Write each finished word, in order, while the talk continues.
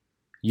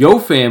Yo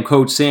fam,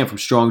 Coach Sam from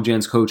Strong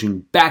Gens Coaching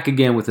back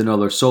again with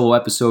another solo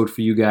episode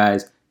for you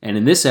guys. And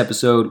in this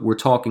episode, we're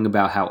talking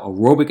about how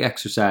aerobic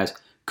exercise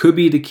could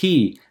be the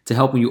key to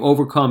helping you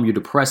overcome your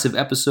depressive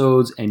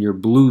episodes and your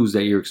blues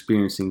that you're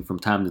experiencing from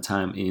time to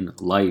time in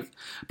life.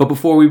 But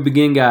before we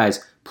begin,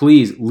 guys,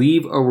 please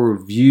leave a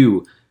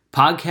review.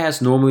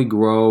 Podcasts normally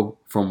grow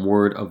from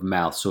word of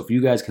mouth. So if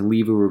you guys can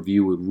leave a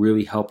review, it would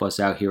really help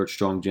us out here at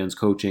Strong Gens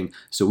Coaching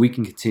so we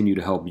can continue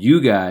to help you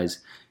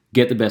guys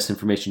get the best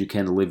information you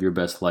can to live your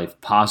best life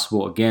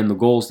possible. Again, the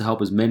goal is to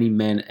help as many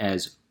men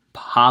as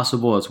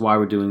possible. That's why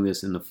we're doing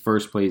this in the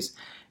first place.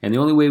 And the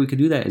only way we could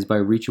do that is by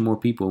reaching more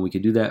people. And we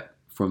could do that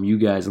from you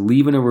guys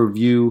leaving a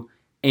review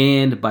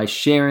and by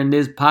sharing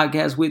this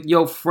podcast with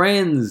your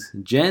friends.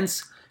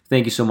 Gents,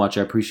 thank you so much.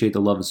 I appreciate the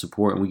love and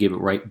support, and we give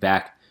it right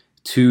back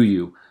to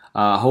you.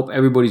 Hope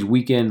everybody's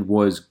weekend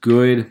was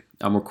good.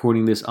 I'm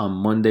recording this on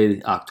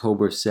Monday,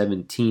 October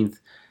 17th.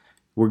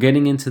 We're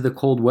getting into the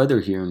cold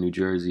weather here in New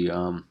Jersey.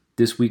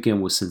 This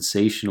weekend was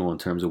sensational in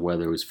terms of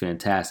weather. It was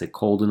fantastic.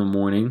 Cold in the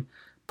morning,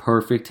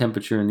 perfect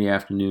temperature in the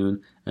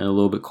afternoon, and a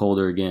little bit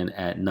colder again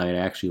at night. I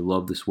actually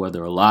love this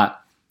weather a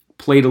lot.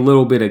 Played a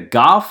little bit of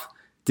golf.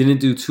 Didn't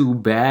do too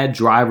bad.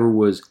 Driver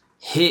was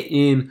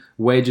hitting.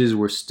 Wedges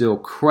were still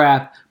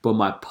crap, but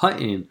my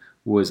putting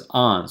was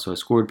on. So I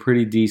scored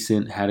pretty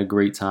decent. Had a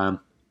great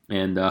time.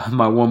 And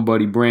my one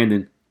buddy,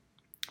 Brandon,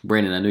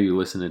 I know you're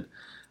listening.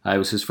 It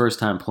was his first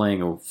time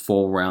playing a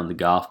full round of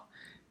golf.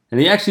 And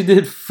he actually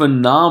did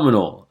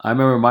phenomenal. I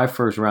remember my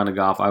first round of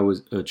golf, I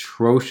was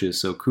atrocious.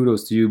 So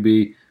kudos to you,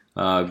 B.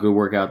 Good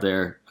work out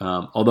there.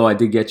 Although I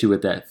did get you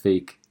with that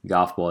fake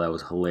golf ball. That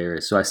was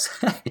hilarious. So I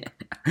said,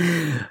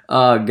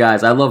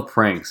 guys, I love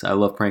pranks. I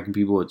love pranking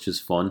people. It's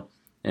just fun.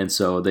 And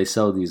so they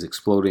sell these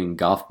exploding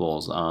golf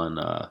balls on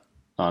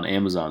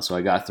Amazon. So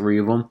I got 3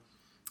 of them.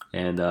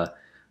 And I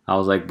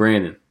was like,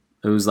 Brandon,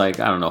 it was like,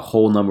 I don't know,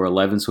 hole number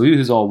 11. So he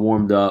was all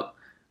warmed up.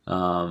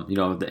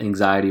 The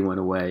anxiety went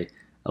away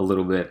a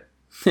little bit.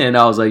 And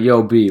I was like,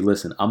 yo, B,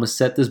 listen, I'm going to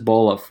set this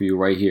ball up for you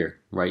right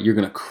here, right? You're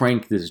going to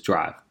crank this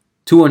drive.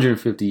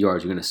 250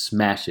 yards, you're going to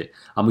smash it.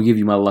 I'm going to give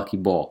you my lucky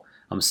ball.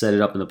 I'm going to set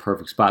it up in the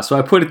perfect spot. So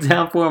I put it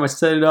down for him. I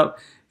set it up.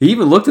 He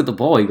even looked at the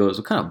ball. He goes,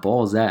 what kind of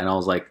ball is that? And I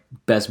was like,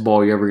 best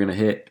ball you're ever going to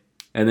hit.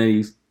 And then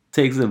he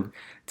takes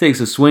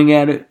a swing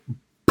at it.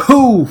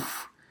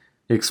 Poof!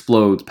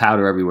 Explodes.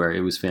 Powder everywhere.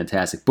 It was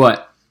fantastic.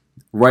 But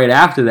right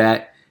after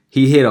that,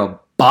 he hit a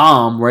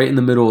bomb right in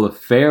the middle of the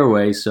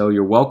fairway, so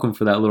you're welcome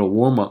for that little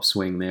warm-up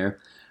swing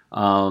there.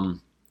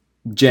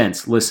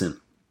 Gents,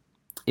 listen,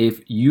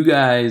 if you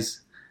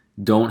guys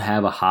don't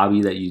have a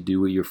hobby that you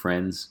do with your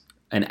friends,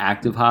 an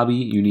active hobby,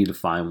 you need to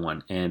find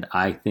one. And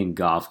I think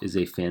golf is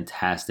a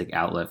fantastic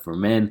outlet for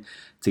men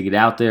to get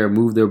out there,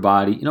 move their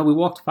body. We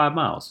walked 5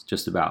 miles,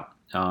 just about.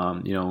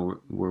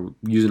 We're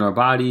using our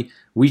body.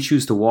 We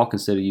choose to walk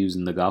instead of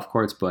using the golf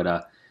carts,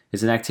 but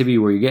it's an activity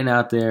where you're getting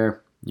out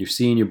there, you're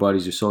seeing your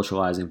buddies, you're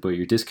socializing, but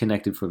you're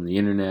disconnected from the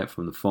internet,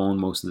 from the phone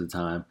most of the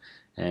time,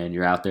 and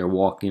you're out there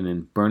walking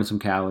and burning some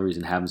calories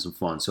and having some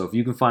fun. So if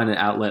you can find an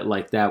outlet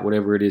like that,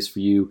 whatever it is for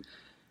you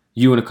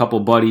and a couple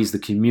buddies, the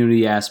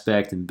community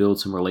aspect, and build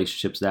some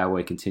relationships that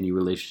way, continue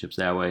relationships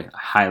that way, I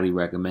highly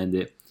recommend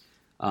it.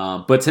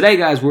 But today,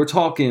 guys, we're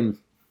talking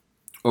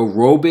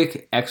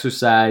aerobic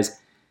exercise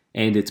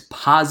and its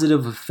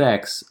positive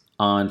effects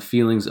on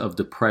feelings of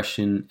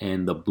depression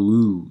and the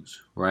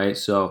blues, right?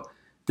 So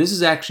this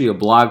is actually a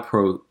blog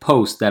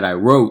post that I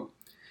wrote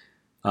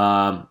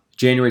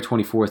January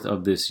 24th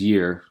of this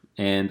year.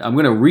 And I'm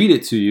going to read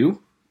it to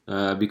you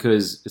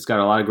because it's got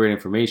a lot of great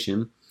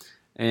information.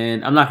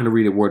 And I'm not going to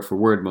read it word for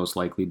word most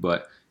likely,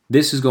 but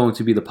this is going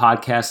to be the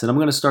podcast. And I'm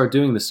going to start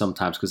doing this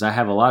sometimes because I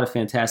have a lot of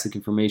fantastic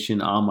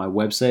information on my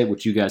website,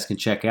 which you guys can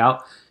check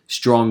out,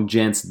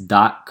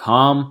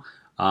 stronggents.com.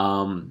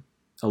 A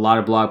lot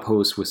of blog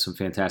posts with some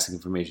fantastic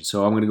information.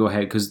 So I'm going to go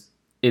ahead because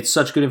it's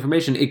such good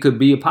information. It could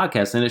be a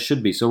podcast, and it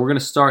should be. So we're going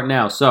to start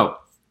now. So,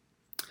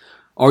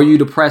 are you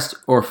depressed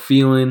or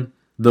feeling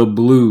the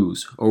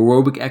blues?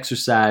 Aerobic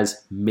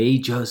exercise may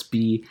just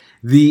be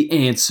the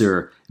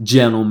answer,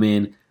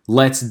 gentlemen.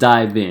 Let's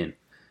dive in.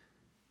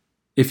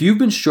 If you've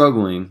been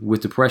struggling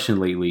with depression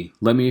lately,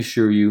 let me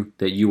assure you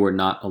that you are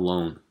not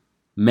alone.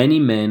 Many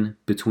men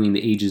between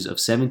the ages of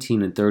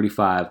 17 and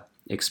 35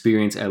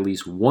 experience at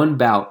least one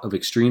bout of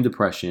extreme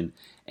depression,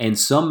 and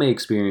some may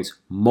experience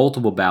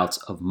multiple bouts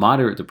of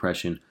moderate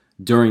depression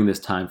during this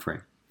time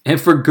frame.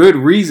 And for good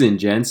reason,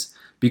 gents,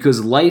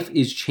 because life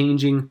is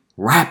changing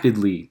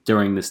rapidly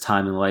during this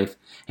time in life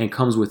and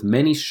comes with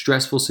many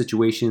stressful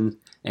situations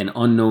and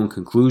unknown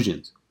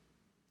conclusions.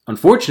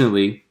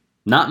 Unfortunately,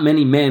 not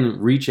many men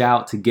reach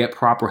out to get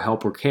proper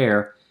help or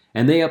care,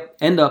 and they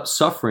end up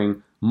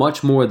suffering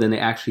much more than they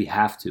actually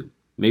have to.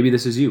 Maybe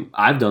this is you.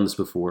 I've done this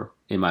before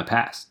in my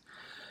past.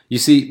 You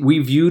see, we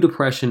view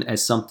depression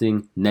as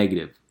something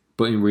negative,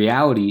 but in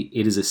reality,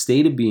 it is a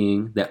state of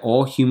being that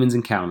all humans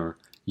encounter,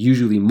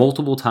 usually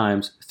multiple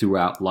times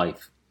throughout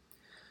life.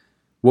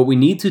 What we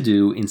need to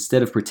do,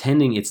 instead of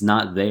pretending it's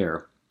not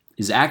there,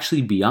 is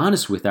actually be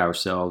honest with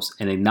ourselves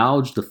and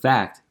acknowledge the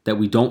fact that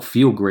we don't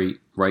feel great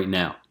right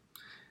now.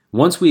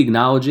 Once we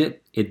acknowledge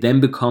it, it then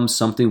becomes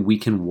something we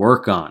can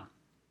work on.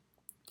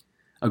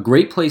 A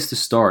great place to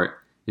start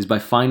is by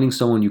finding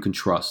someone you can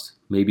trust,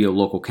 maybe a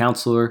local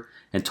counselor,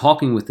 and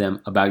talking with them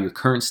about your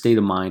current state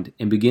of mind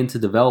and begin to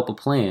develop a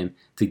plan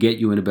to get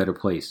you in a better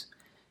place.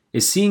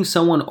 Is seeing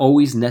someone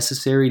always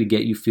necessary to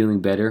get you feeling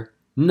better?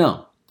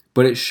 No,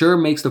 but it sure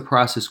makes the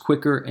process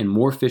quicker and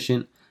more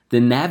efficient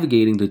than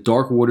navigating the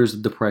dark waters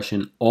of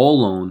depression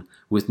all alone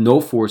with no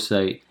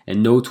foresight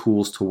and no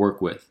tools to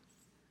work with.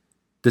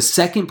 The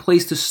second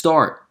place to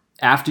start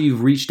after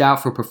you've reached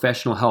out for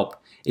professional help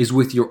is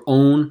with your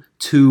own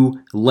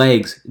 2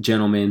 legs,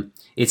 gentlemen.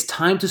 It's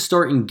time to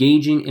start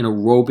engaging in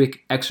aerobic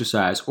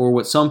exercise, or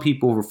what some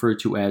people refer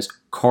to as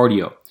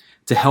cardio,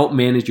 to help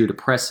manage your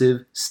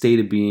depressive state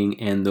of being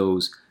and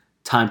those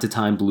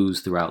time-to-time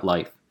blues throughout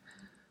life.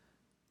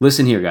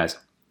 Listen here, guys.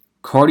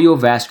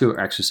 Cardiovascular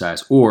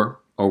exercise, or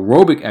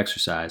aerobic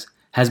exercise,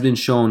 has been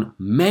shown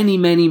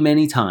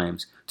many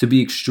times to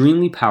be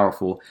extremely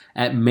powerful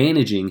at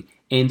managing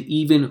and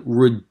even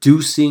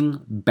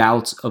reducing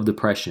bouts of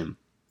depression.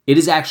 It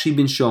has actually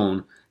been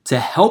shown to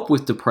help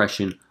with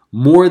depression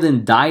more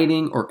than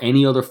dieting or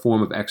any other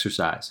form of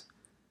exercise.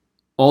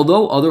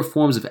 Although other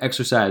forms of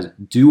exercise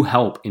do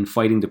help in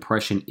fighting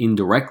depression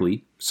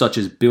indirectly, such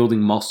as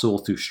building muscle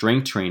through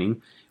strength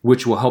training,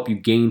 which will help you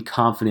gain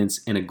confidence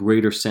and a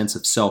greater sense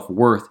of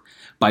self-worth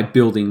by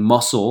building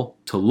muscle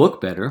to look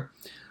better,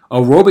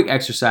 aerobic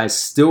exercise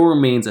still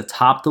remains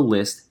atop the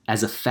list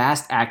as a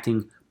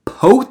fast-acting,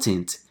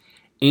 potent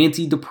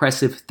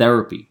antidepressive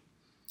therapy.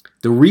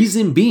 The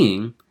reason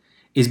being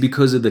is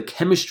because of the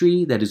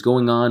chemistry that is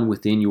going on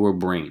within your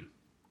brain.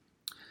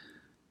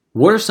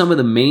 What are some of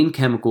the main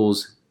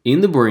chemicals in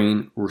the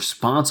brain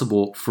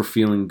responsible for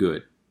feeling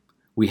good?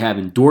 We have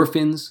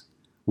endorphins,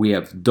 we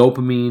have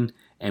dopamine,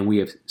 and we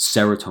have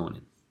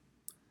serotonin.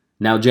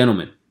 Now,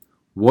 gentlemen,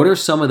 what are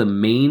some of the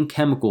main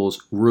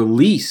chemicals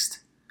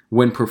released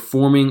when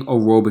performing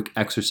aerobic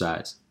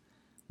exercise?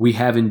 We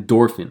have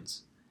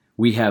endorphins,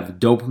 we have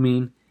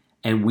dopamine,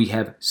 and we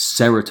have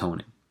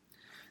serotonin.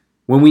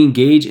 When we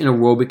engage in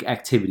aerobic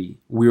activity,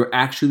 we are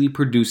actually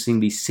producing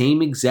the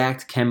same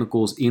exact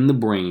chemicals in the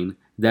brain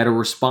that are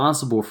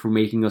responsible for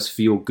making us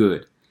feel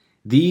good.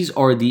 These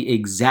are the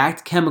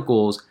exact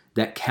chemicals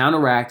that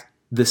counteract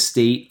the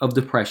state of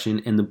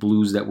depression and the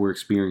blues that we're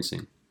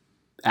experiencing.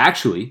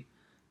 Actually,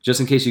 just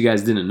in case you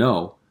guys didn't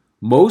know,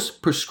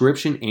 most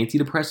prescription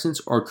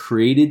antidepressants are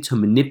created to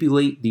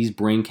manipulate these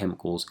brain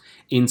chemicals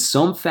in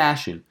some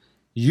fashion,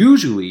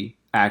 usually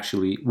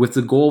actually with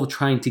the goal of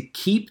trying to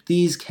keep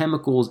these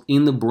chemicals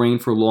in the brain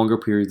for longer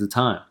periods of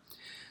time.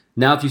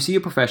 Now, if you see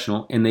a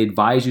professional and they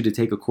advise you to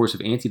take a course of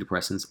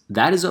antidepressants,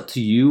 that is up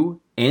to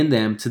you and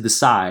them to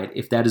decide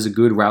if that is a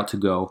good route to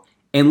go.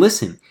 And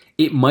listen,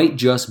 it might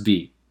just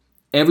be.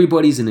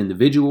 Everybody's an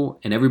individual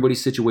and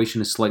everybody's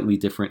situation is slightly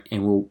different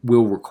and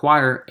will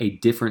require a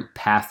different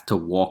path to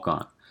walk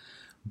on.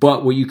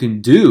 But what you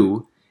can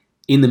do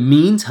in the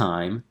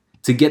meantime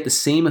to get the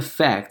same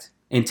effect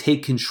and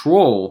take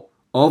control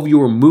of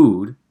your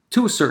mood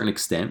to a certain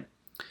extent,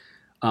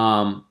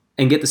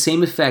 and get the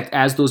same effect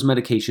as those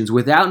medications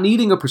without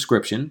needing a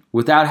prescription,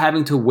 without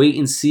having to wait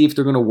and see if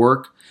they're going to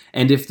work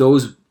and if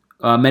those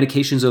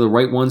medications are the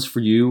right ones for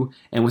you,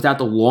 and without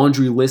the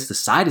laundry list of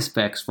side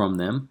effects from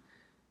them,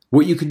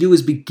 what you can do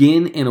is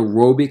begin an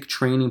aerobic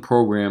training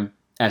program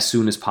as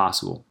soon as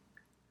possible.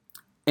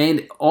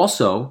 And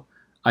also,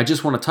 I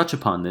just want to touch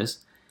upon this,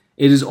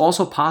 it is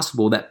also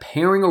possible that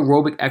pairing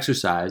aerobic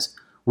exercise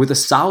with a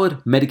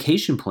solid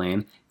medication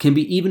plan can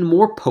be even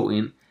more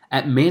potent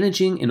at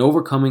managing and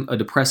overcoming a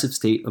depressive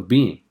state of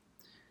being.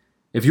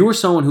 If you are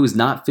someone who is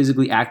not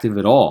physically active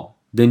at all,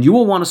 then you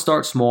will want to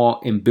start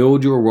small and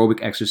build your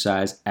aerobic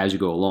exercise as you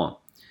go along.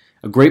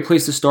 A great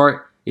place to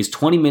start is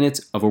 20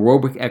 minutes of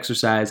aerobic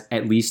exercise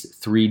at least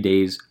 3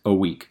 days a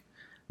week.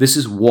 This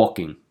is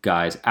walking,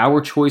 guys. Our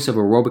choice of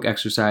aerobic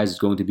exercise is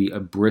going to be a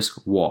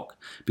brisk walk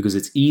because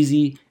it's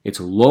easy, it's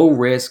low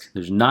risk,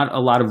 there's not a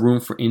lot of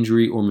room for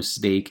injury or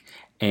mistake,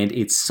 and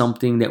it's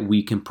something that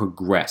we can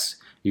progress.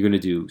 You're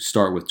going to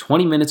start with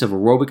 20 minutes of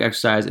aerobic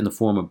exercise in the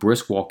form of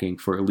brisk walking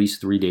for at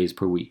least 3 days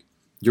per week.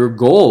 Your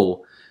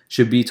goal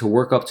should be to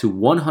work up to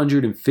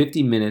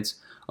 150 minutes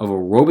of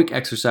aerobic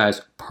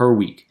exercise per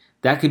week.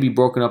 That could be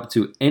broken up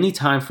to any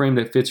time frame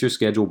that fits your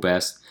schedule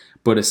best,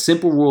 but a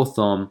simple rule of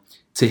thumb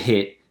to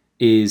hit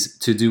is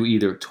to do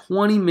either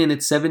 20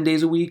 minutes 7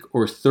 days a week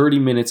or 30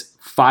 minutes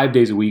 5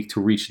 days a week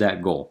to reach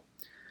that goal.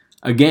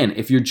 Again,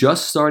 if you're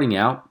just starting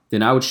out,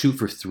 then I would shoot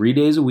for 3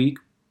 days a week,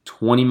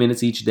 20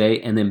 minutes each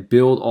day, and then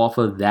build off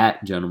of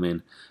that,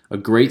 gentlemen. A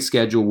great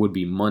schedule would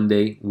be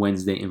Monday,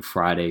 Wednesday, and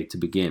Friday to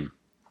begin.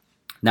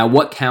 Now,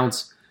 what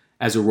counts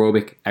as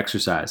aerobic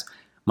exercise?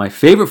 My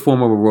favorite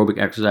form of aerobic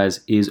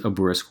exercise is a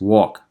brisk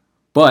walk,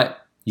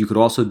 but you could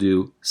also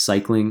do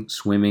cycling,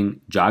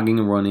 swimming, jogging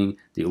and running,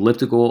 the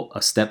elliptical,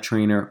 a step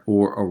trainer,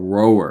 or a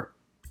rower.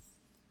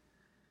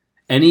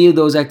 Any of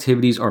those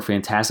activities are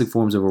fantastic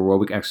forms of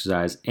aerobic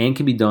exercise and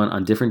can be done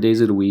on different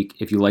days of the week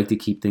if you like to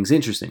keep things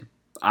interesting.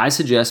 I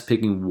suggest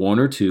picking one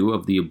or two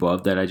of the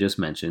above that I just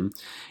mentioned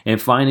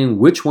and finding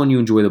which one you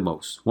enjoy the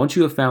most. Once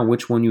you have found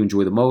which one you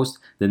enjoy the most,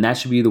 then that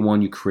should be the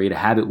one you create a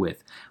habit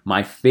with.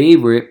 My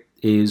favorite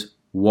is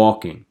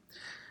walking.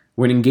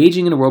 When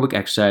engaging in aerobic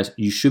exercise,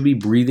 you should be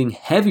breathing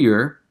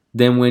heavier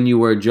than when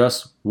you are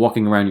just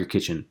walking around your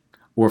kitchen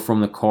or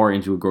from the car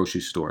into a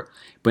grocery store,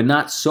 but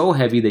not so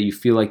heavy that you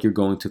feel like you're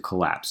going to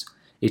collapse.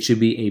 It should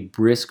be a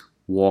brisk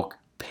walk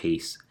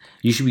pace.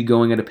 You should be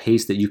going at a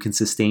pace that you can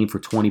sustain for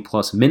 20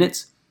 plus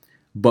minutes,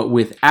 but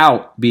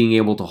without being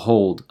able to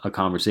hold a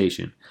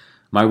conversation.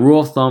 My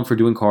rule of thumb for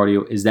doing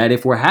cardio is that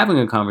if we're having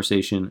a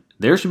conversation,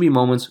 there should be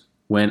moments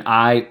when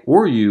I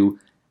or you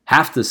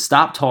have to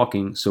stop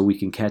talking so we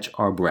can catch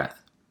our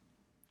breath.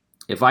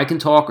 If I can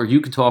talk or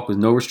you can talk with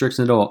no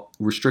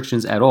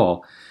restrictions at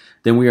all,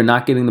 then we are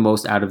not getting the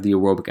most out of the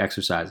aerobic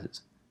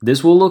exercises.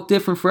 This will look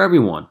different for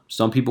everyone.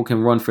 Some people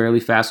can run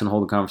fairly fast and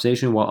hold a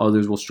conversation, while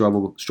others will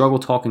struggle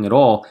talking at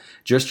all,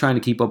 just trying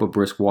to keep up a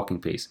brisk walking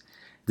pace.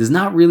 It does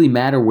not really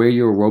matter where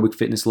your aerobic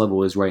fitness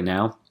level is right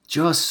now.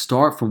 Just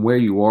start from where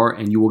you are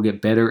and you will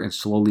get better and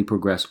slowly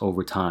progress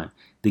over time.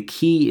 The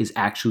key is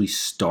actually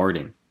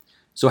starting.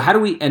 So how do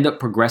we end up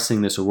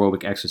progressing this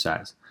aerobic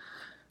exercise,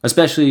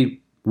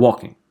 especially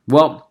walking?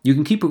 Well, you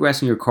can keep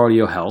progressing your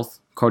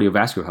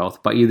cardiovascular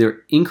health, by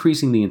either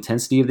increasing the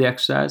intensity of the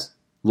exercise,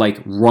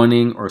 like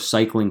running or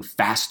cycling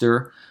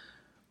faster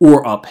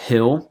or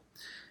uphill,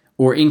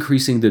 or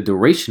increasing the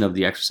duration of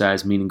the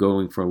exercise, meaning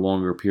going for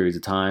longer periods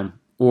of time,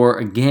 or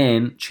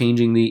again,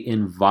 changing the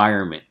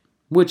environment,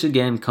 which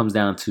again comes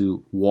down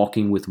to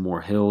walking with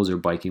more hills or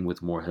biking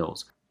with more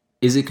hills.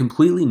 Is it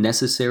completely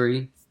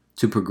necessary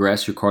to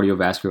progress your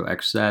cardiovascular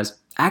exercise?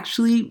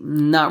 Actually,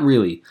 not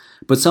really.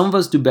 But some of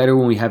us do better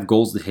when we have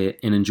goals to hit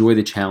and enjoy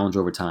the challenge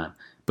over time.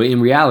 But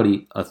in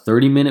reality, a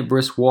 30-minute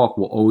brisk walk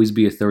will always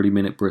be a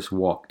 30-minute brisk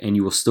walk, and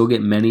you will still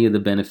get many of the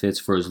benefits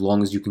for as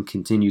long as you can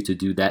continue to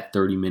do that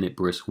 30-minute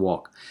brisk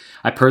walk.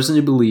 I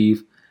personally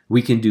believe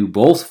we can do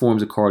both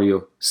forms of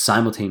cardio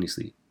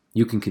simultaneously.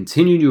 You can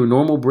continue your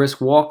normal brisk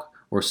walk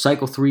or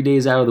cycle 3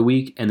 days out of the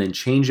week and then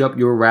change up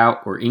your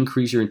route or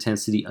increase your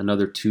intensity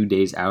another 2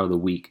 days out of the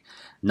week.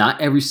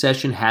 Not every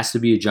session has to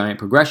be a giant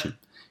progression.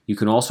 You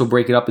can also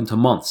break it up into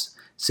months.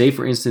 Say,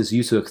 for instance,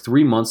 you took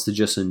 3 months to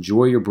just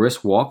enjoy your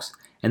brisk walks,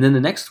 and then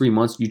the next 3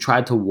 months you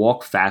tried to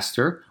walk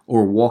faster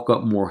or walk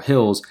up more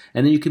hills,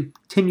 and then you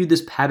continue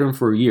this pattern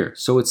for a year.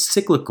 So it's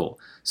cyclical.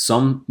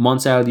 Some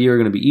months out of the year are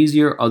going to be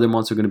easier, other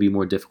months are going to be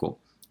more difficult.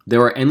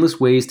 There are endless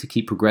ways to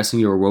keep progressing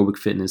your aerobic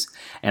fitness,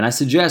 and I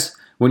suggest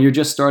when you're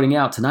just starting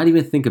out to not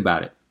even think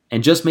about it,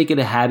 and just make it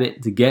a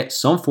habit to get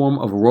some form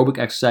of aerobic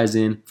exercise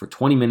in for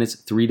 20 minutes,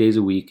 3 days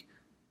a week,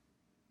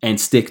 and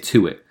stick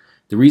to it.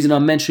 The reason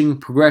I'm mentioning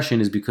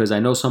progression is because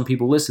I know some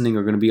people listening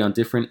are going to be on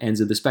different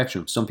ends of the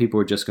spectrum. Some people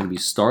are just going to be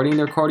starting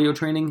their cardio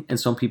training, and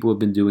some people have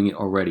been doing it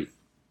already.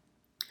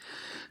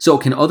 So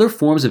can other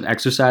forms of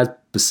exercise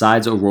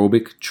besides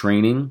aerobic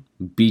training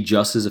be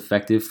just as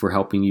effective for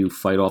helping you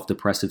fight off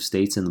depressive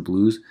states and the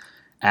blues?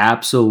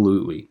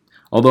 Absolutely.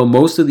 Although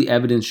most of the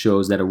evidence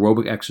shows that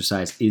aerobic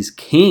exercise is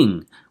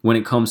king when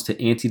it comes to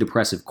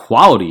antidepressive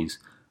qualities,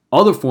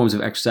 other forms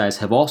of exercise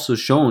have also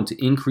shown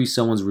to increase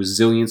someone's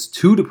resilience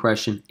to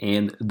depression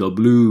and the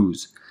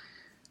blues.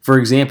 For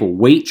example,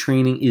 weight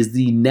training is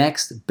the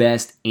next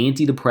best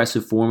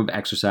antidepressive form of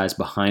exercise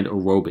behind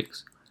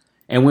aerobics.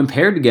 And when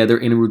paired together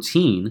in a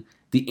routine,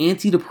 the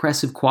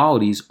antidepressive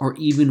qualities are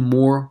even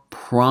more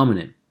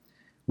prominent.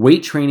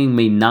 Weight training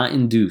may not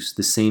induce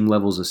the same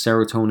levels of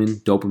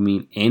serotonin,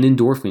 dopamine, and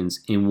endorphins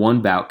in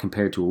one bout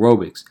compared to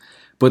aerobics,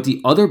 but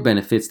the other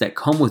benefits that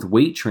come with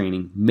weight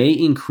training may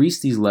increase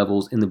these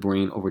levels in the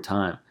brain over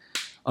time.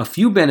 A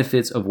few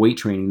benefits of weight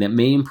training that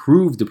may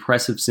improve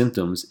depressive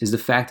symptoms is the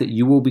fact that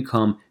you will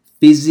become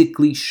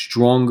physically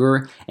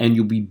stronger and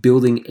you'll be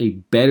building a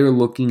better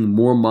looking,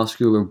 more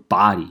muscular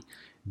body.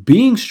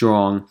 Being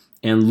strong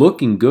and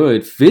looking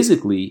good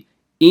physically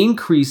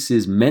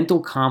increases mental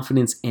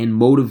confidence and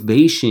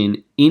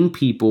motivation in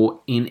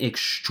people in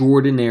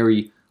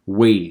extraordinary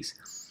ways.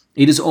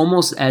 It is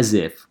almost as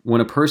if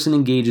when a person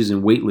engages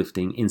in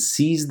weightlifting and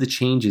sees the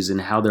changes in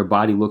how their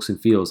body looks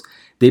and feels,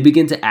 they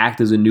begin to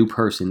act as a new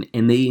person,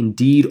 and they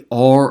indeed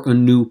are a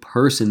new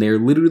person. They're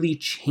literally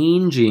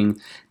changing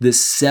the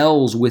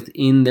cells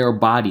within their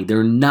body.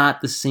 They're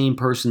not the same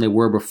person they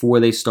were before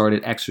they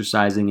started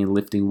exercising and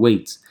lifting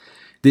weights.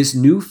 This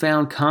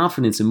newfound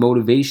confidence and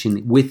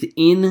motivation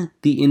within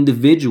the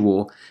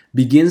individual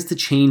begins to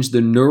change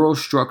the neural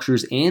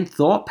structures and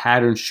thought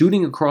patterns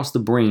shooting across the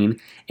brain,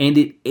 and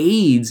it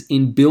aids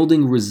in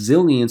building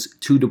resilience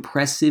to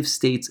depressive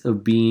states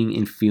of being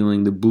and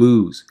feeling the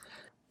blues.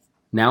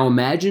 Now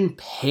imagine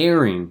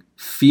pairing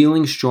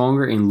feeling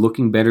stronger and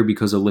looking better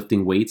because of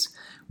lifting weights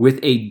with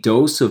a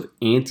dose of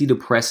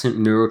antidepressant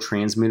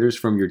neurotransmitters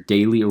from your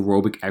daily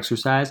aerobic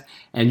exercise,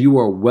 and you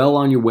are well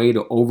on your way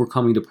to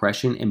overcoming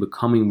depression and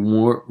becoming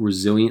more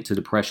resilient to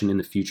depression in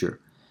the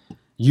future.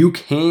 You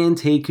can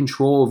take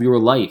control of your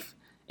life,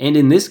 and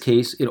in this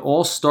case, it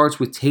all starts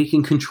with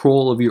taking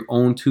control of your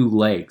own two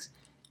legs.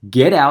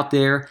 Get out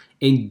there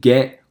and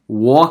get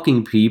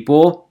walking,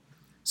 people.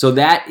 So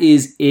that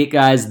is it,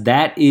 guys.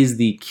 That is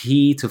the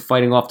key to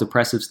fighting off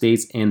depressive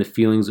states and the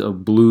feelings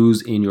of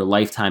blues in your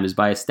lifetime, is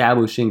by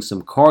establishing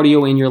some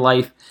cardio in your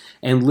life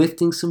and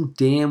lifting some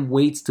damn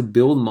weights to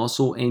build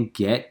muscle and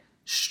get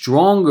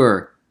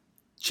stronger.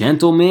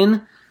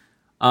 Gentlemen,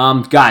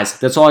 guys,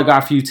 that's all I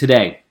got for you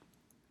today.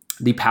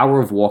 The power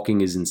of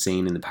walking is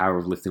insane, and the power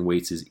of lifting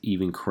weights is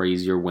even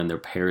crazier when they're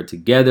paired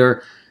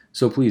together.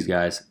 So please,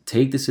 guys,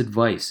 take this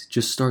advice.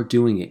 Just start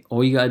doing it.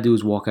 All you got to do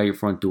is walk out your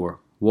front door.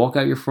 Walk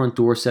out your front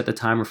door, set the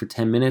timer for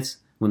 10 minutes.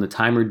 When the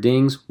timer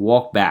dings,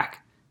 walk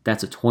back.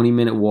 That's a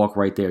 20-minute walk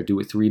right there. Do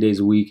it 3 days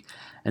a week.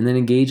 And then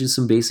engage in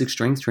some basic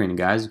strength training,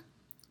 guys.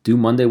 Do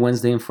Monday,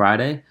 Wednesday, and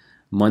Friday.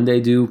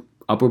 Monday, do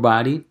upper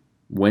body.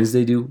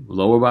 Wednesday, do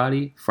lower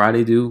body.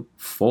 Friday, do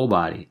full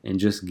body. And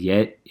just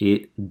get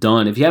it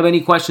done. If you have any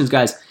questions,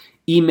 guys,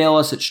 email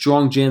us at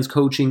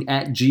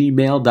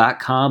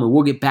strongjanscoaching@gmail.com, and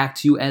we'll get back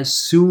to you as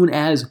soon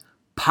as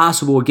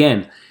possible.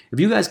 Again, if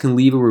you guys can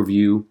leave a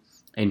review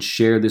and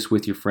share this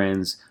with your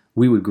friends,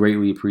 we would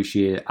greatly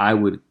appreciate it. I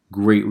would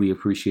greatly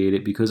appreciate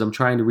it, because I'm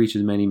trying to reach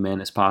as many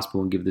men as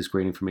possible and give this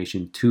great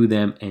information to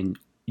them, and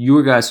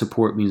your guys'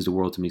 support means the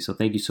world to me, so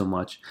thank you so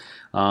much.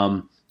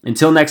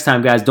 Until next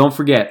time, guys, don't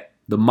forget,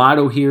 the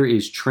motto here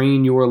is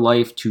train your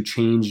life to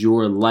change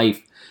your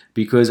life,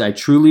 because I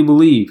truly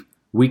believe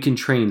we can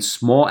train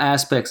small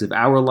aspects of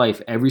our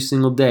life every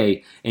single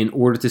day in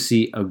order to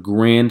see a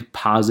grand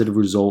positive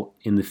result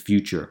in the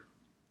future.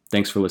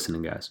 Thanks for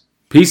listening, guys.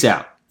 Peace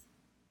out.